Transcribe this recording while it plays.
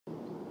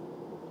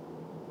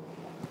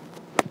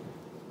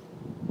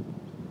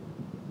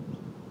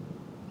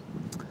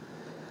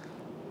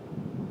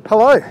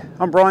Hello,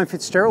 I'm Brian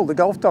Fitzgerald, the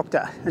Golf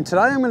Doctor, and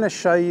today I'm going to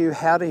show you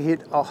how to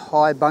hit a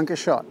high bunker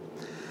shot.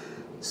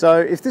 So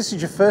if this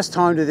is your first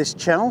time to this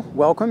channel,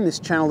 welcome. This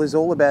channel is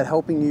all about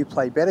helping you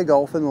play better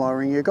golf and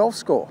lowering your golf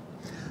score.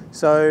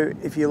 So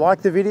if you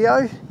like the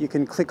video, you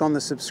can click on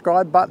the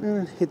subscribe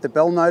button, hit the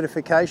bell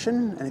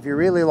notification, and if you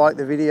really like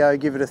the video,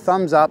 give it a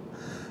thumbs up.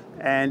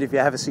 And if you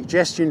have a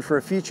suggestion for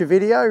a future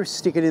video,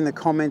 stick it in the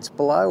comments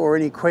below, or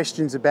any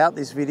questions about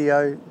this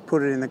video,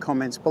 put it in the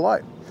comments below.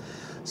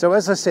 So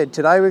as I said,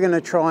 today we're going to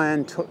try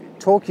and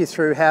talk you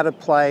through how to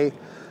play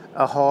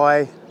a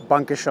high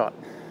bunker shot.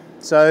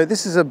 So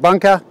this is a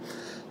bunker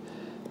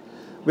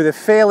with a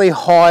fairly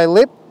high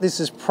lip. This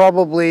is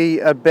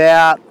probably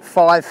about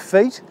 5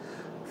 feet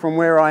from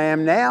where I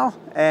am now,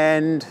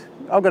 and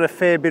I've got a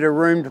fair bit of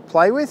room to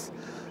play with.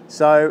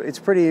 So it's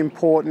pretty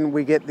important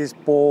we get this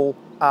ball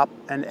up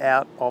and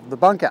out of the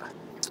bunker.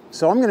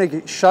 So I'm going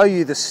to show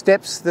you the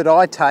steps that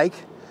I take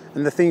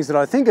and the things that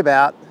I think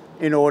about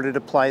in order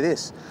to play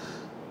this.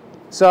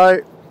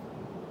 So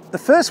the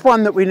first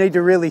one that we need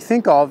to really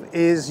think of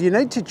is you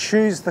need to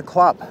choose the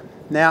club.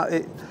 Now,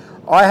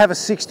 I have a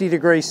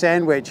 60-degree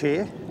sand wedge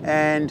here,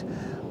 and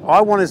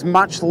I want as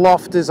much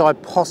loft as I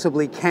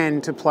possibly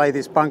can to play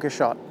this bunker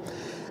shot.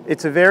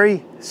 It's a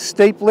very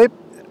steep lip.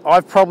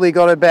 I've probably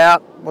got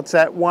about,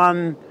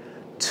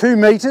 2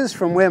 meters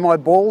from where my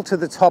ball to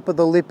the top of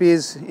the lip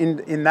is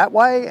in that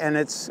way, and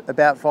it's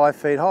about 5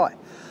 feet high.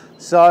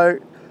 So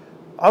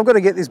I've got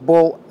to get this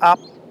ball up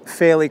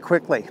fairly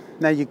quickly.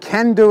 Now you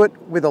can do it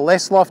with a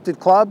less lofted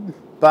club,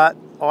 but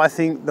I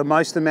think the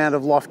most amount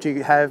of loft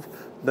you have,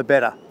 the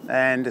better.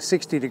 And a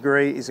 60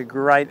 degree is a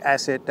great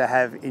asset to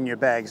have in your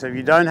bag. So if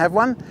you don't have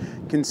one,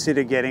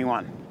 consider getting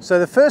one. So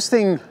the first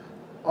thing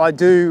I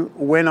do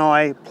when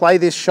I play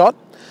this shot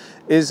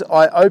is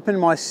I open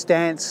my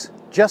stance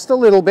just a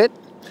little bit.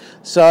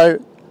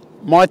 So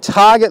my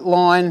target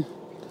line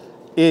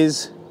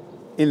is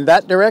in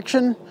that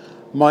direction.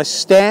 My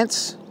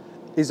stance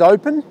is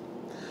open.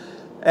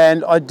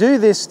 And I do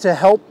this to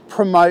help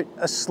promote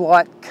a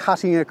slight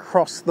cutting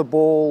across the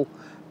ball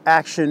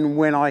action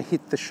when I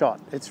hit the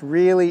shot. It's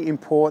really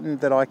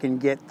important that I can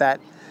get that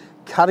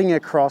cutting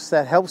across.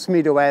 That helps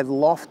me to add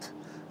loft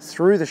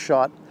through the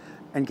shot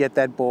and get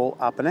that ball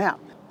up and out.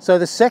 So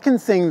the second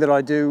thing that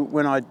I do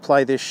when I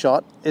play this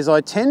shot is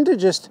I tend to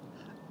just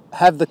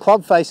have the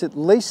club face at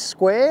least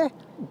square,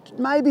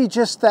 maybe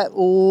just that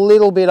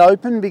little bit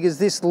open, because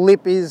this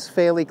lip is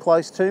fairly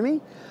close to me.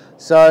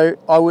 So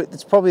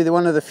it's probably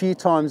one of the few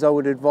times I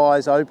would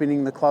advise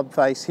opening the club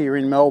face here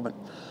in Melbourne.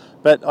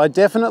 But I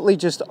definitely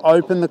just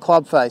open the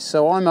club face.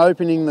 So I'm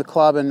opening the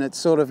club and it's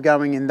sort of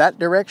going in that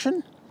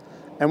direction.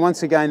 And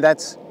once again,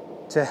 that's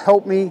to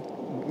help me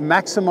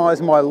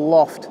maximize my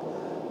loft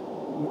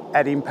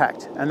at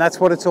impact. And that's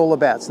what it's all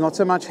about. It's not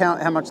so much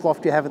how much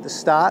loft you have at the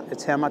start,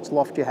 it's how much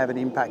loft you have at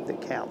impact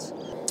that counts.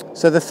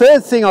 So the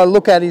third thing I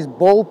look at is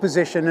ball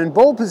position, and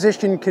ball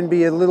position can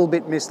be a little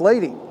bit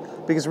misleading,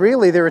 because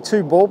really there are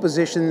two ball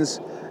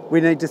positions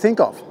we need to think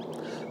of.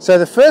 So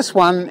the first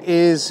one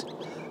is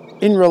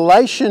in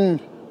relation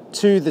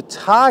to the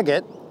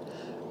target.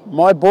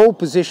 My ball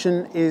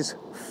position is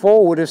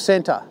forward of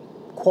center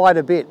quite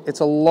a bit.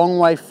 It's a long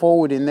way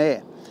forward in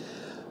there.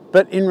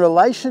 But in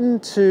relation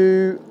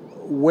to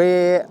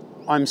where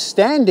I'm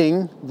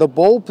standing, the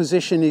ball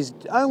position is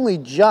only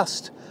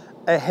just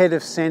ahead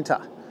of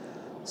center.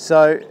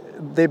 So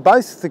they're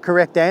both the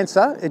correct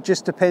answer. It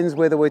just depends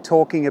whether we're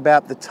talking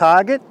about the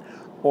target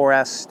or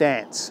our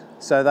stance.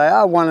 So they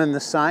are one and the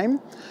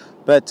same,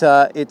 but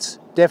it's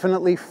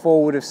definitely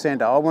forward of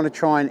center. I want to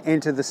try and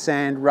enter the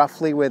sand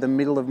roughly where the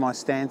middle of my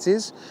stance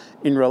is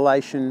in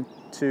relation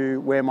to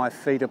where my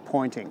feet are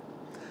pointing.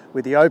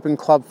 With the open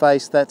club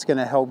face, that's going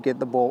to help get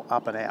the ball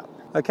up and out.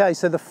 Okay,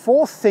 so the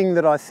fourth thing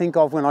that I think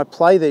of when I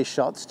play these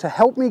shots, to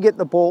help me get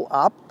the ball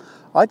up,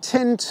 I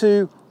tend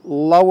to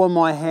lower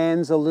my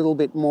hands a little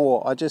bit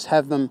more. I just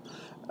have them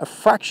a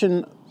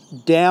fraction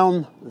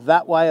down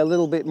that way a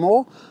little bit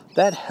more.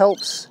 That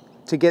helps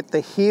to get the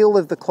heel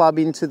of the club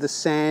into the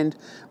sand,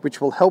 which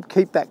will help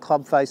keep that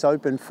club face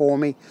open for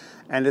me,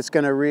 and it's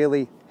going to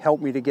really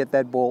help me to get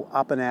that ball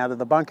up and out of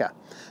the bunker.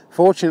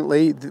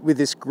 Fortunately, with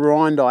this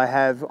grind I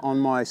have on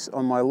my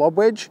lob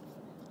wedge,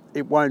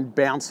 it won't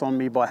bounce on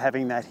me by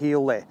having that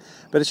heel there.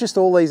 But it's just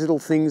all these little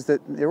things that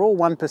they're all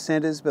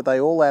 1%ers, but they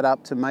all add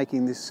up to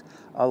making this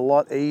a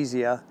lot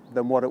easier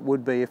than what it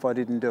would be if I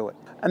didn't do it.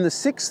 And the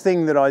sixth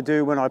thing that I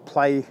do when I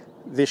play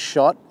this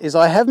shot is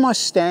I have my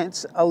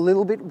stance a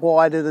little bit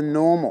wider than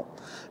normal.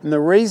 And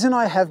the reason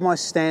I have my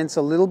stance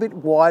a little bit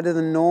wider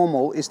than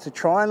normal is to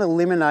try and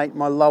eliminate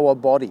my lower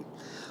body.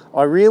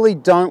 I really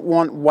don't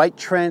want weight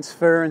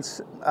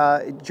transference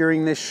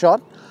during this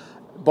shot.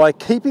 By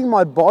keeping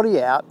my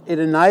body out, it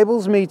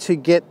enables me to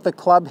get the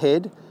club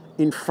head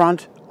in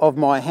front of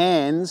my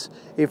hands.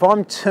 If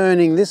I'm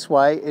turning this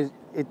way,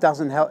 it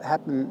doesn't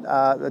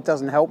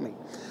help me.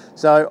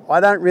 So I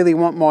don't really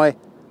want my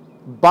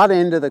butt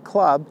end of the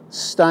club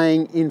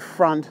staying in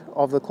front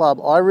of the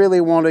club. I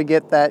really want to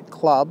get that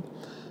club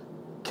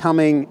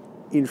coming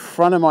in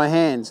front of my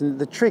hands. And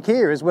the trick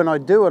here is when I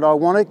do it, I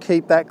want to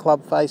keep that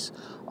club face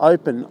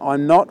open.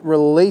 I'm not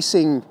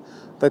releasing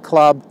the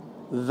club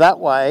that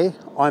way.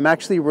 I'm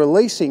actually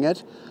releasing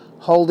it,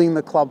 holding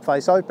the club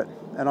face open.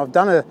 And I've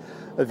done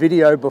a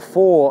video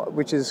before,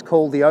 which is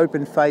called the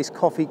open face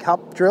coffee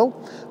cup drill,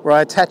 where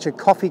I attach a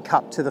coffee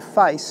cup to the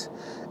face,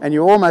 and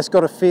you almost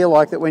got to feel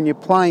like that when you're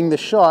playing the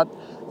shot,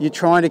 you're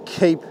trying to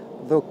keep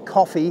the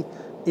coffee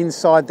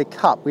inside the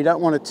cup. We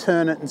don't want to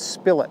turn it and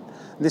spill it.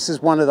 And this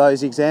is one of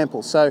those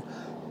examples. So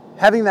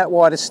having that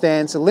wider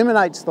stance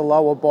eliminates the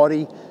lower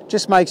body,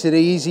 just makes it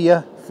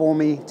easier for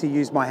me to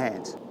use my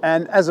hands.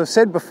 And as I've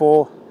said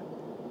before,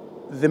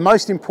 the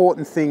most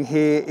important thing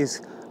here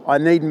is I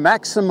need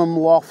maximum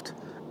loft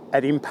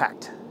at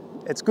impact.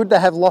 It's good to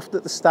have loft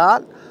at the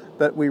start,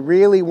 but we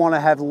really want to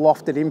have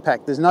loft at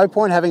impact. There's no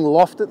point having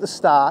loft at the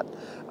start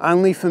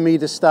only for me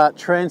to start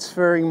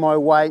transferring my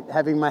weight,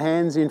 having my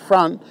hands in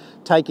front,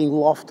 taking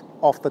loft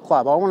off the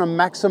club. I want to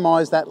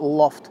maximize that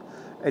loft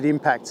at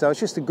impact. So it's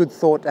just a good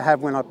thought to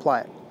have when I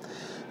play it.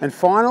 And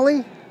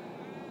finally,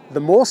 the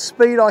more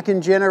speed I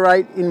can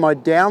generate in my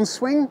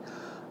downswing,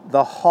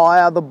 the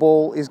higher the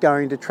ball is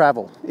going to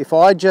travel. If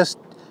I just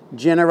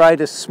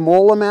generate a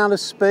small amount of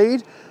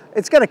speed,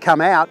 it's going to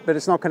come out, but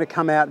it's not going to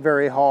come out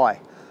very high.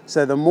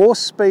 So the more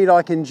speed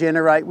I can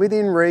generate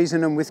within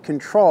reason and with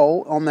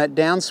control on that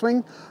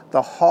downswing,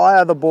 the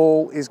higher the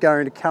ball is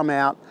going to come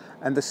out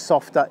and the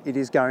softer it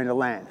is going to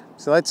land.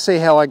 So let's see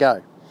how I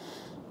go.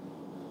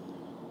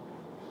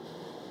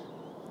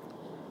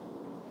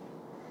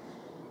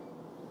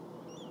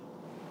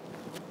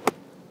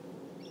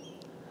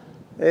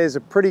 There's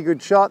a pretty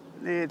good shot.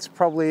 It's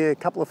probably a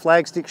couple of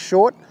flag sticks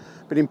short,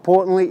 but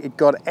importantly, it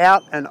got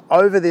out and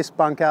over this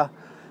bunker.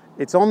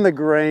 It's on the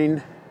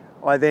green.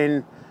 I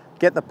then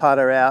get the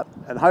putter out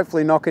and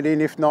hopefully knock it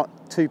in, if not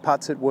 2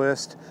 putts at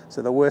worst.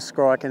 So the worst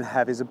score I can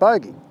have is a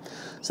bogey.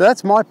 So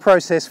that's my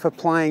process for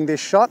playing this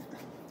shot.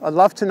 I'd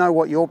love to know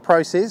what your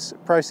process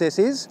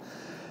is.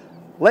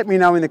 Let me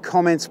know in the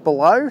comments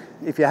below.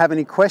 If you have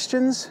any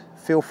questions,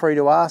 feel free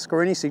to ask,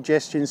 or any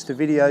suggestions to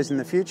videos in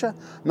the future.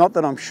 Not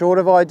that I'm short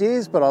of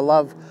ideas, but I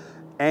love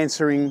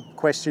answering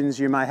questions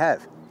you may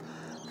have.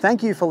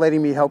 Thank you for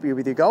letting me help you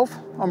with your golf.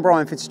 I'm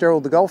Brian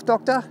Fitzgerald, the Golf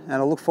Doctor, and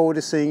I look forward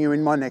to seeing you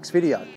in my next video.